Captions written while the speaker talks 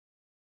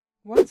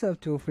What's up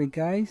tool freak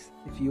guys?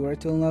 If you are a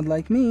tool nut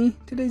like me,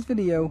 today's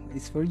video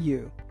is for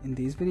you. In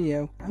this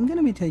video, I'm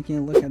gonna be taking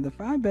a look at the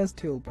 5 best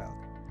tool belt.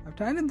 I've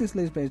titled this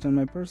list based on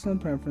my personal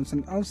preference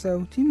and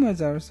also 2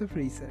 hours of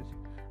research.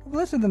 I've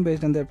listed them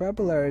based on their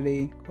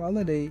popularity,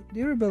 quality,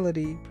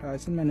 durability,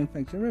 price and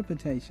manufacturer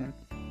reputation.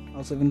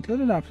 Also I've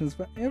included options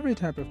for every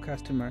type of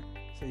customer,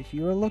 so if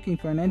you are looking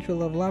for an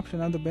entry-level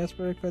option or the best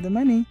product for the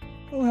money,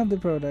 we'll have the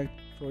product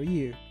for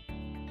you.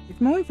 If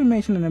more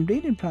information and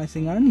updated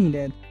pricing are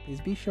needed, please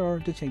be sure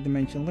to check the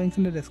mentioned links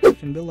in the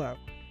description below.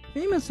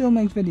 Famous Tool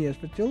makes videos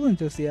for tool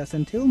enthusiasts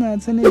and tool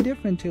nuts and in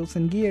different tools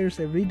and gears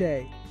every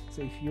day.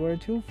 So if you are a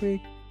tool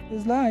freak,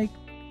 please like,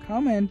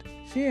 comment,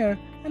 share,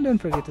 and don't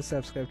forget to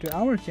subscribe to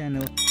our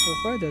channel for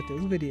further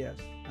tools videos.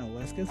 Now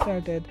let's get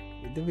started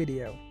with the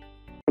video.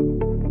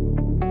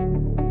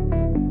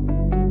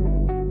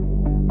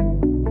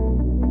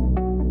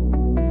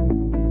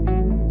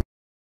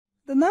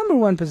 The number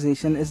 1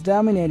 position is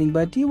dominating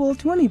by DEWALT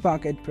 20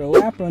 Pocket Pro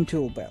Apron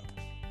Tool Belt.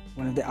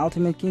 One of the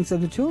ultimate kings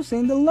of the tool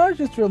scene, the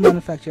largest tool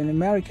manufacturer in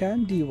America,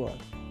 DEWALT.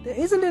 There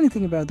isn't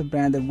anything about the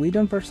brand that we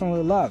don't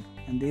personally love,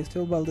 and this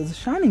tool belt is a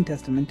shining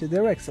testament to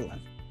their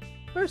excellence.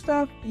 First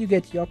off, you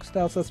get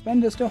yoke-style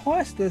suspenders to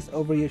hoist this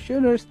over your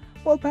shoulders,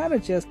 while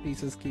padded chest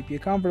pieces keep you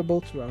comfortable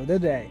throughout the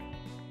day.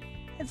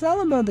 It's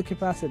all about the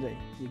capacity.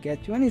 You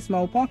get 20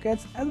 small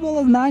pockets as well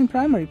as 9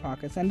 primary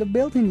pockets and a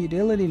built-in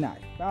utility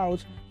knife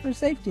pouch for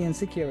safety and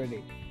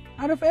security.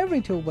 Out of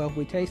every tool belt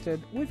we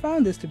tasted, we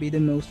found this to be the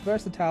most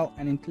versatile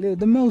and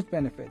include the most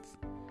benefits.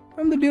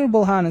 From the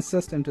durable harness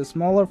system to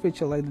smaller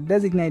feature like the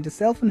designated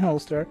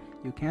self-holster,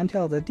 you can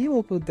tell that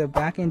DEWALT put their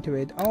back into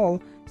it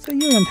all, so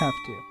you don't have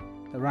to.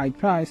 The right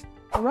price,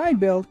 the right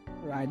build,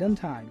 right on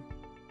time.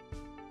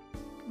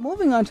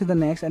 Moving on to the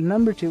next, at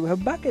number 2, we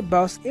have Bucket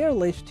Boss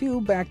AirLift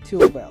 2-Back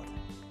Tool Belt.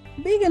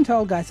 Big and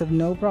tall guys have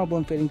no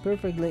problem fitting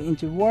perfectly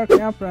into work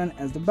apron,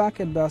 as the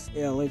Bucket Boss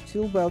AirLift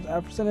Tool Belt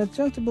offers an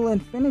adjustable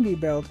infinity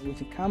belt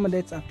which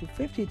accommodates up to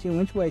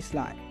 52-inch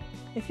waistline.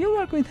 If you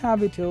work with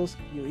heavy tools,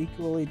 you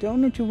equally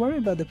don't need to worry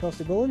about the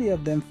possibility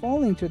of them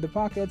falling through the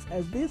pockets,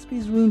 as this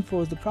piece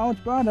reinforces the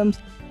pouch bottoms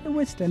to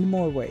withstand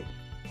more weight.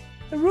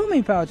 The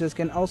roomy pouches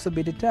can also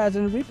be detached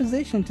and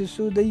repositioned to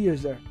suit the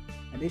user.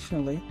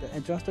 Additionally, the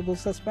adjustable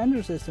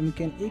suspender system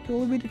can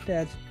equally be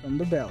detached from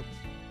the belt.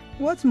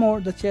 What's more,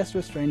 the chest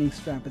restraining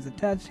strap is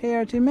attached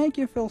here to make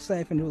you feel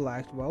safe and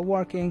relaxed while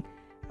working,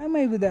 and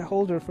made with a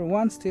holder for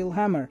one steel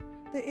hammer.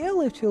 The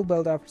AirLift tool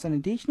belt offers an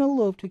additional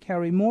loop to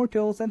carry more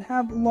tools that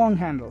have long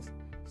handles.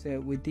 So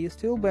with this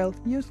tool belt,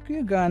 your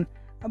screw gun,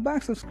 a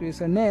box of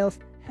screws or nails,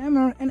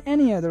 hammer, and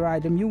any other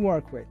item you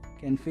work with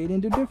can fit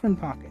into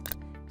different pockets.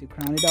 To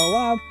crown it all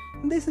up,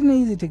 this is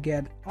easy to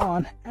get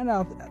on and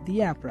off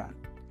the apron.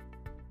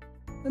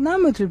 The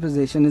number 3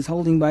 position is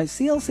holding by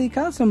CLC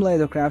Custom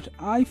Leathercraft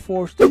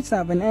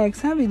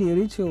i427X Heavy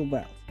Duty Tool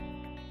Belt.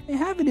 A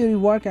heavy duty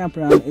work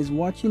apron is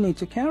what you need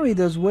to carry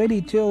those weighty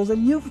tools that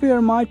you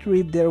fear might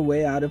rip their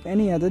way out of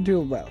any other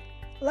tool belt.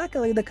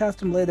 Luckily, the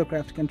Custom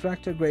Leathercraft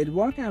contractor grade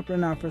work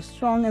apron offers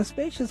strong and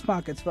spacious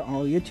pockets for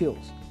all your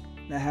tools.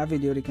 The heavy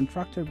duty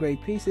contractor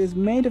grade piece is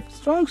made of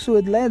strong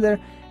suede leather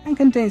and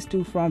contains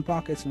 2 front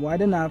pockets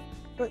wide enough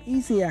for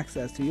easy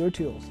access to your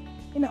tools.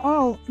 In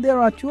all, there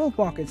are 12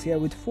 pockets here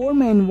with 4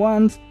 main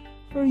ones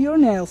for your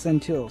nails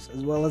and tools,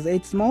 as well as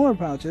 8 smaller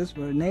pouches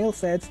where nail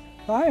sets,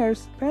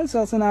 pliers,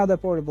 pencils and other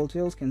portable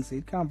tools can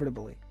sit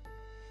comfortably.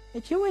 A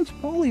 2-inch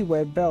poly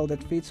web belt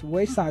that fits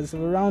waist sizes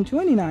of around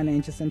 29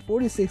 inches and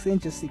 46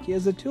 inches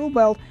secures the tool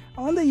belt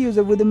on the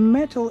user with a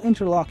metal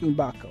interlocking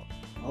buckle.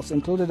 Also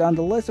included on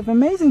the list of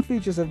amazing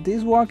features of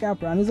this work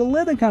apron is a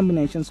leather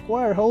combination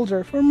square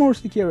holder for more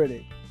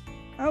security.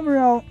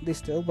 Overall,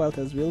 this tool belt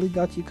has really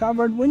got you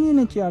covered when you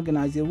need to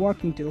organize your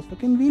working tools for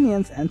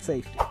convenience and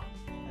safety.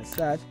 As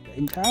such, the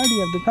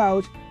entirety of the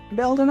pouch,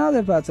 belt and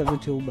other parts of the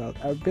tool belt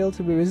are built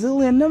to be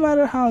resilient no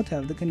matter how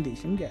tough the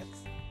condition gets.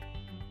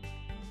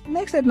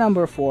 Next at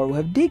number 4, we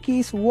have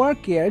Dickies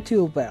Work Gear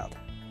Tool Belt.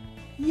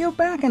 Your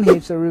back and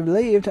hips are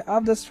relieved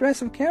of the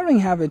stress of carrying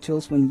heavy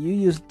tools when you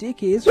use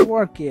Dickies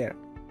Work Gear.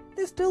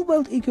 This tool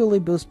belt equally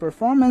boosts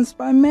performance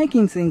by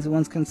making things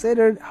once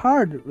considered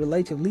hard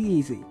relatively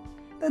easy.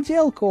 The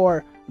gel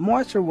core,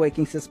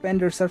 moisture-wicking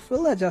suspenders are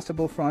fully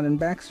adjustable front and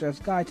back straps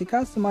guide to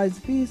customize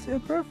the piece to a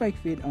perfect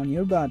fit on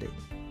your body.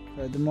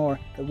 Furthermore,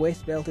 the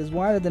waist belt is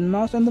wider than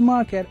most on the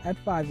market at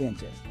 5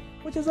 inches,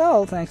 which is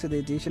all thanks to the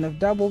addition of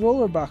double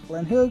roller buckle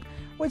and hook,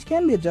 which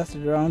can be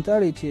adjusted around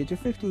 32 to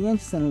 50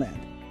 inches in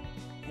length.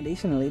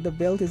 Additionally, the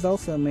belt is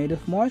also made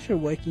of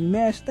moisture-wicking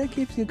mesh that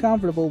keeps you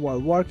comfortable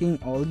while working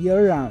all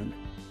year round.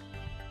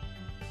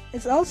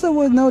 It's also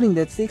worth noting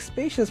that 6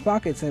 spacious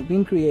pockets have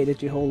been created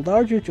to hold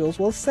larger tools,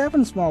 while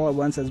 7 smaller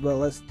ones as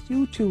well as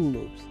 2 tool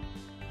loops,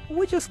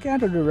 which are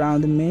scattered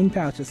around the main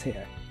pouches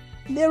here.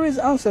 There is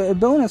also a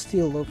bonus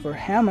steel loop for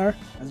hammer,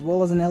 as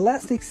well as an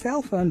elastic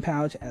cell phone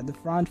pouch at the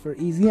front for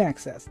easy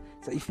access.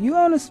 So if you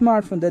own a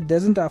smartphone that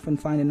doesn't often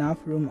find enough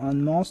room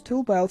on most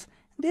tool belts,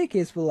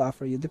 Dickies will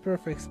offer you the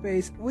perfect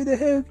space with a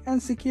hook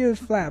and secured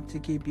flap to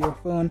keep your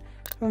phone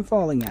from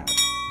falling out.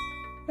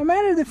 No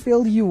matter the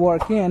field you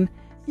work in,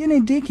 you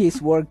need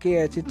Dickies work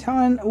gear to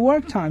turn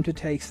work time to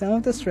take some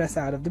of the stress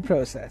out of the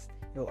process.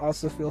 You'll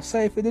also feel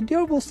safe with a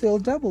durable steel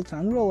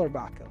double-tongue roller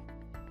buckle.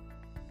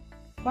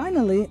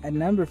 Finally, at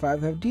number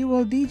 5, we have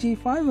DEWALT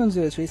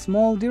DG5103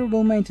 Small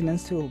Durable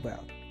Maintenance Tool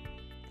Belt.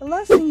 The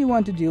last thing you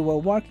want to do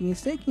while working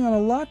is taking on a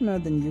lot more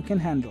than you can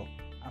handle.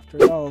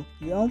 After all,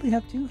 you only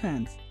have 2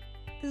 hands.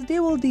 This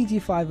DEWALT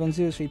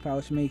DG5103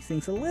 pouch makes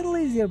things a little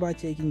easier by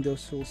taking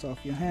those tools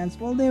off your hands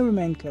while they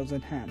remain close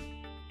at hand.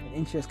 It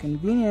ensures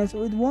convenience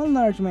with one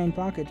large main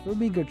pocket for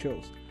bigger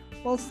tools,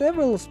 while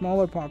several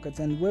smaller pockets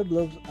and web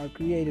loops are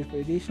created for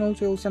additional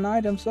tools and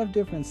items of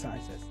different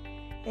sizes.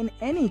 In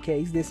any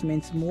case, this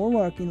means more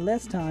work in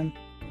less time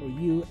for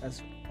you,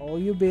 as all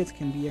your bits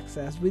can be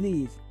accessed with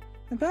ease.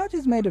 The pouch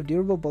is made of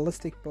durable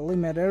ballistic poly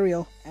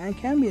material and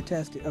can be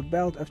attached to a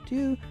belt of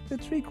 2 to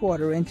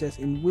 3/4 inches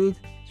in width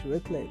through a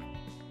clip.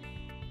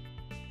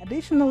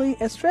 Additionally,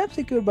 a strap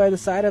secured by the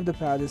side of the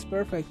pouch is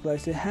perfect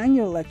place to hang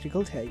your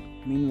electrical tape.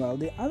 Meanwhile,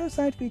 the other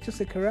side features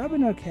a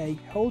carabiner key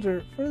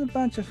holder for the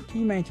bunch of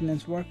key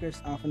maintenance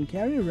workers often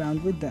carry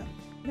around with them.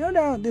 No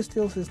doubt this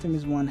tool system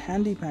is one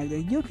handy pack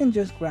that you can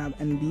just grab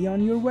and be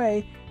on your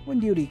way when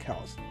duty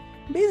calls.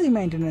 Busy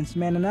maintenance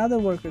men and other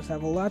workers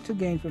have a lot to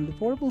gain from the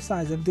portable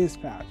size of this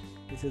pouch.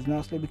 This is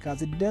mostly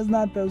because it does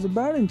not pose a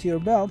burden to your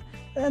belt,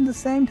 but at the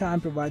same time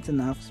provides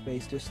enough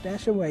space to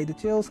stash away the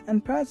tools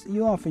and parts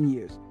you often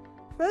use.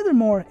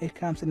 Furthermore, it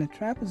comes in a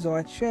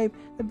trapezoid shape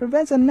that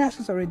prevents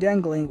unnecessary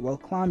dangling while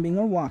climbing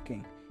or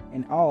walking.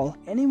 In all,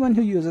 anyone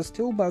who uses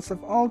tool belts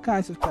of all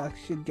kinds of types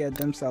should get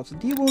themselves a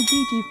DEWALT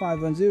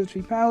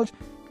DG5103 pouch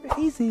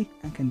for easy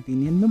and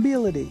convenient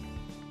mobility.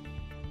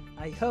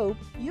 I hope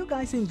you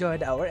guys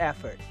enjoyed our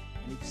effort,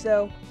 and if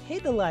so,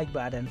 hit the like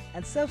button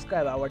and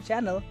subscribe our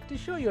channel to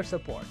show your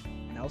support,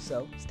 and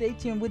also stay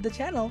tuned with the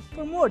channel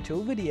for more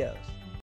tool videos.